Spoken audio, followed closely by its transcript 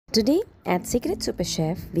Today at Secret Super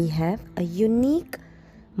Chef we have a unique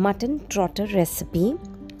mutton trotter recipe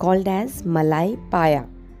called as Malai Paya.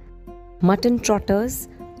 Mutton trotters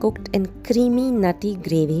cooked in creamy nutty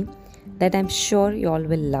gravy that I'm sure you all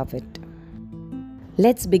will love it.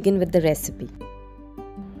 Let's begin with the recipe.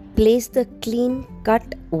 Place the clean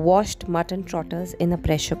cut washed mutton trotters in a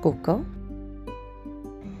pressure cooker.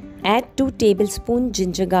 Add 2 tablespoons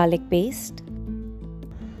ginger garlic paste.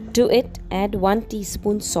 To it, add 1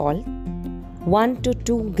 teaspoon salt, 1 to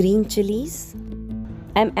 2 green chilies.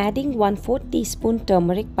 I'm adding 1/4 teaspoon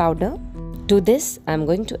turmeric powder. To this, I'm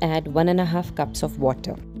going to add 1.5 cups of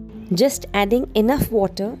water. Just adding enough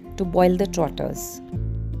water to boil the trotters.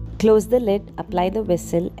 Close the lid, apply the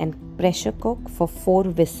whistle and pressure cook for 4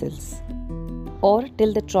 whistles or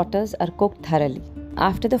till the trotters are cooked thoroughly.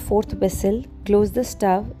 After the 4th whistle, close the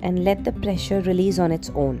stove and let the pressure release on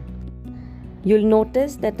its own. You'll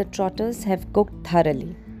notice that the trotters have cooked thoroughly.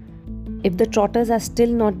 If the trotters are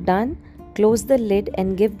still not done, close the lid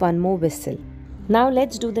and give 1 more whistle. Now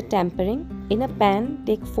let's do the tempering. In a pan,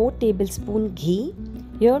 take 4 tablespoons ghee.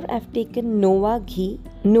 Here I've taken Nova ghee.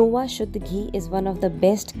 Nova Shuddh ghee is one of the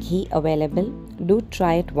best ghee available. Do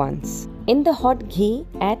try it once. In the hot ghee,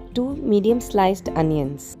 add 2 medium sliced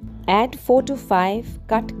onions. Add 4 to 5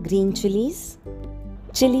 cut green chilies.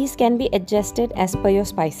 Chilies can be adjusted as per your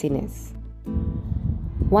spiciness.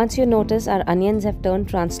 Once you notice our onions have turned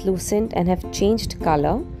translucent and have changed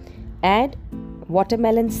color, add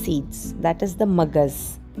watermelon seeds, that is the magas.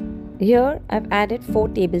 Here I've added 4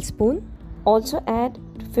 tablespoons. Also add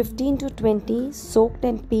 15 to 20 soaked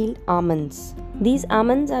and peeled almonds. These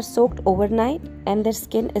almonds are soaked overnight and their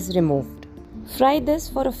skin is removed. Fry this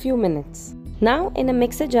for a few minutes. Now in a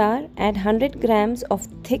mixer jar, add 100 grams of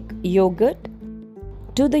thick yogurt.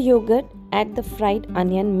 To the yogurt, add the fried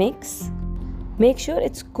onion mix. Make sure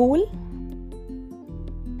it's cool.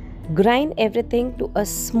 Grind everything to a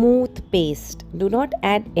smooth paste. Do not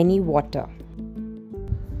add any water.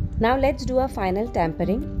 Now let's do a final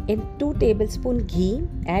tempering. In 2 tablespoons ghee,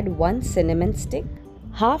 add 1 cinnamon stick,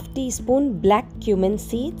 half teaspoon black cumin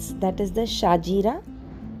seeds, that is the shajira.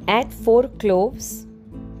 Add 4 cloves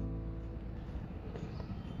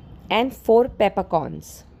and 4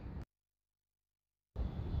 peppercorns.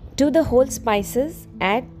 To the whole spices,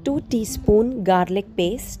 add 2 teaspoons garlic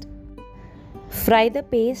paste. Fry the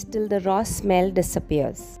paste till the raw smell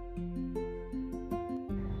disappears.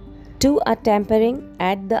 To a tempering,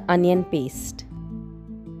 add the onion paste.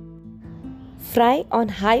 Fry on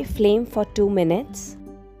high flame for 2 minutes.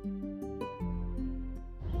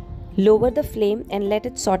 Lower the flame and let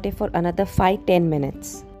it saute for another 5-10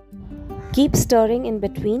 minutes. Keep stirring in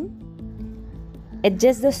between.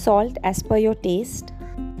 Adjust the salt as per your taste.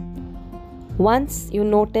 Once you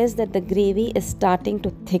notice that the gravy is starting to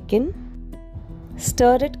thicken,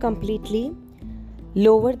 stir it completely,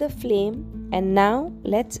 lower the flame, and now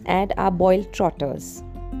let's add our boiled trotters.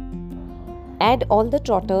 Add all the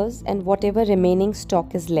trotters and whatever remaining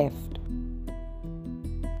stock is left.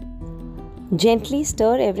 Gently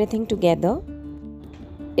stir everything together.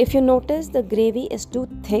 If you notice the gravy is too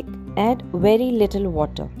thick, add very little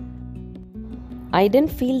water. I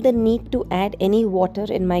didn't feel the need to add any water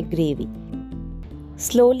in my gravy.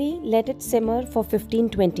 Slowly let it simmer for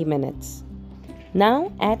 15-20 minutes.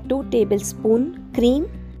 Now add 2 tablespoons cream,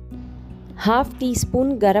 half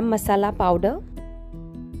teaspoon garam masala powder,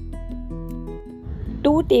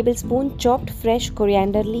 2 tablespoons chopped fresh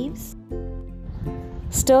coriander leaves.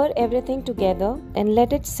 Stir everything together and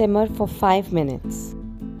let it simmer for 5 minutes.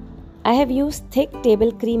 I have used thick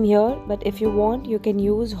table cream here, but if you want, you can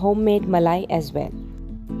use homemade malai as well.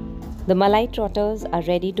 The malai trotters are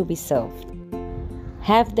ready to be served.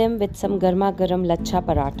 Have them with some garma garam lachha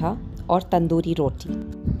paratha or tandoori roti.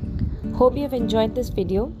 Hope you have enjoyed this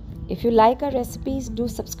video. If you like our recipes, do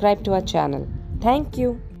subscribe to our channel. Thank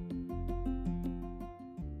you.